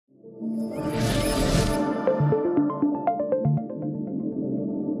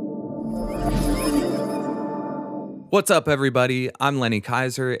What's up, everybody? I'm Lenny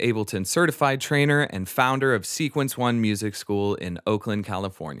Kaiser, Ableton certified trainer and founder of Sequence One Music School in Oakland,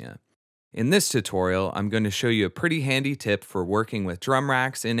 California. In this tutorial, I'm going to show you a pretty handy tip for working with drum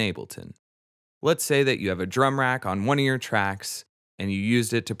racks in Ableton. Let's say that you have a drum rack on one of your tracks and you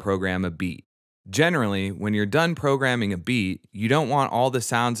used it to program a beat. Generally, when you're done programming a beat, you don't want all the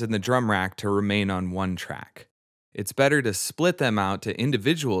sounds in the drum rack to remain on one track. It's better to split them out to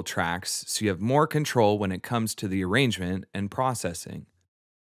individual tracks so you have more control when it comes to the arrangement and processing.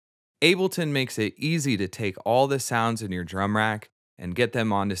 Ableton makes it easy to take all the sounds in your drum rack and get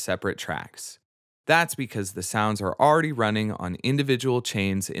them onto separate tracks. That's because the sounds are already running on individual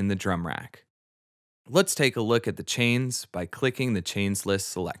chains in the drum rack. Let's take a look at the chains by clicking the Chains List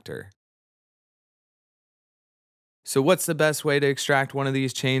selector. So what's the best way to extract one of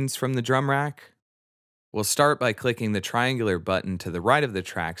these chains from the drum rack? We'll start by clicking the triangular button to the right of the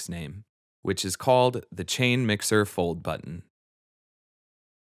track's name, which is called the Chain Mixer Fold button.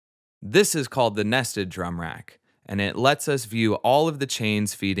 This is called the nested drum rack, and it lets us view all of the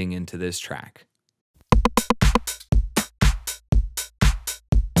chains feeding into this track.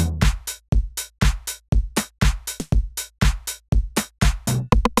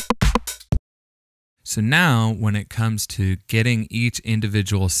 So now, when it comes to getting each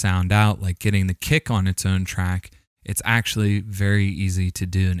individual sound out, like getting the kick on its own track, it's actually very easy to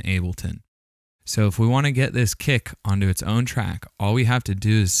do in Ableton. So if we want to get this kick onto its own track, all we have to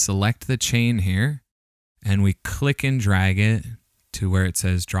do is select the chain here, and we click and drag it to where it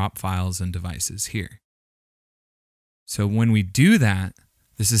says Drop Files and Devices here. So when we do that,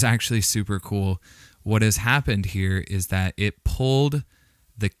 this is actually super cool. What has happened here is that it pulled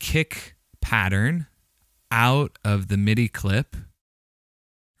the kick pattern out of the MIDI clip,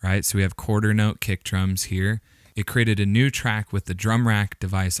 right? So we have quarter note kick drums here. It created a new track with the drum rack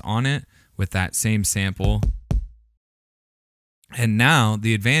device on it with that same sample. And now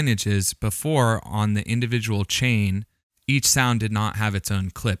the advantage is before on the individual chain, each sound did not have its own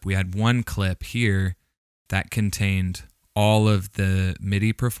clip. We had one clip here that contained all of the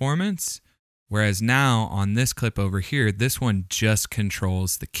MIDI performance. Whereas now on this clip over here, this one just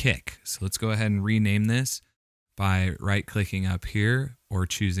controls the kick. So let's go ahead and rename this by right-clicking up here or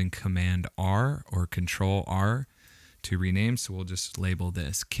choosing Command R or Control R to rename. So we'll just label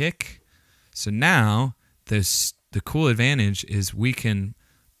this kick. So now the cool advantage is we can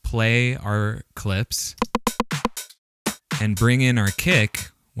play our clips and bring in our kick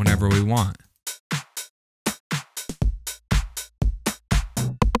whenever we want.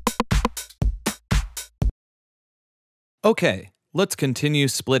 Okay, let's continue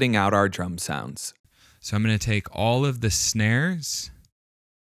splitting out our drum sounds. So I'm going to take all of the snares.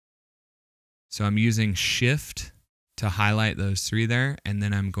 So I'm using Shift to highlight those three there, and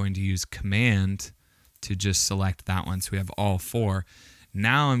then I'm going to use Command to just select that one so we have all four.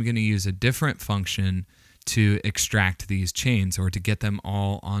 Now I'm going to use a different function to extract these chains or to get them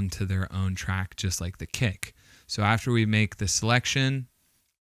all onto their own track just like the kick. So after we make the selection,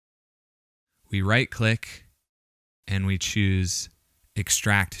 we right-click, and we choose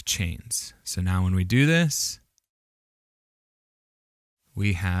Extract Chains. So now when we do this,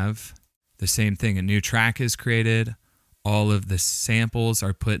 we have the same thing. A new track is created. All of the samples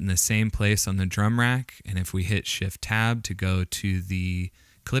are put in the same place on the drum rack. And if we hit Shift Tab to go to the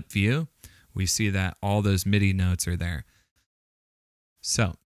clip view, we see that all those MIDI notes are there.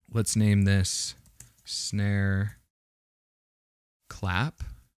 So let's name this Snare Clap.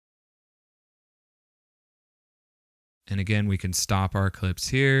 And again, we can stop our clips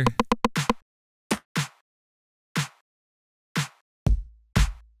here.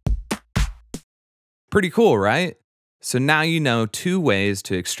 Pretty cool, right? So now you know two ways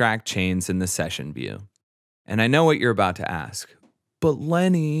to extract chains in the session view. And I know what you're about to ask. But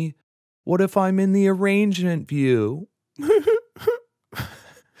Lenny, what if I'm in the arrangement view?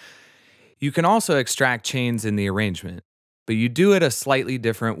 You can also extract chains in the arrangement, but you do it a slightly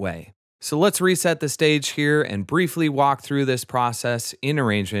different way. So let's reset the stage here and briefly walk through this process in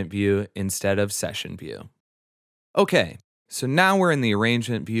arrangement view instead of session view. Okay, so now we're in the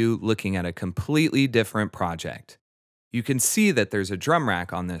arrangement view looking at a completely different project. You can see that there's a drum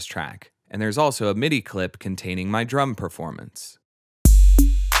rack on this track, and there's also a MIDI clip containing my drum performance.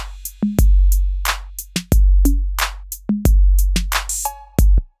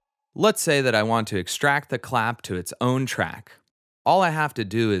 Let's say that I want to extract the clap to its own track. All I have to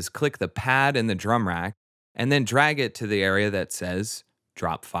do is click the pad in the drum rack and then drag it to the area that says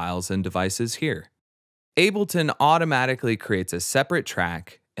Drop Files and Devices here. Ableton automatically creates a separate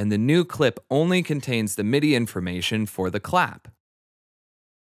track, and the new clip only contains the MIDI information for the clap.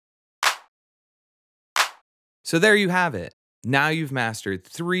 So there you have it. Now you've mastered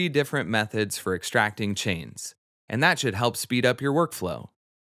 3 different methods for extracting chains, and that should help speed up your workflow.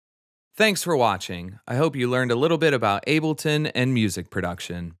 Thanks for watching. I hope you learned a little bit about Ableton and music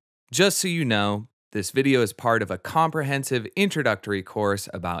production. Just so you know, this video is part of a comprehensive introductory course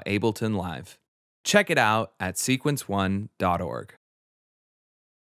about Ableton Live. Check it out at sequenceone.org.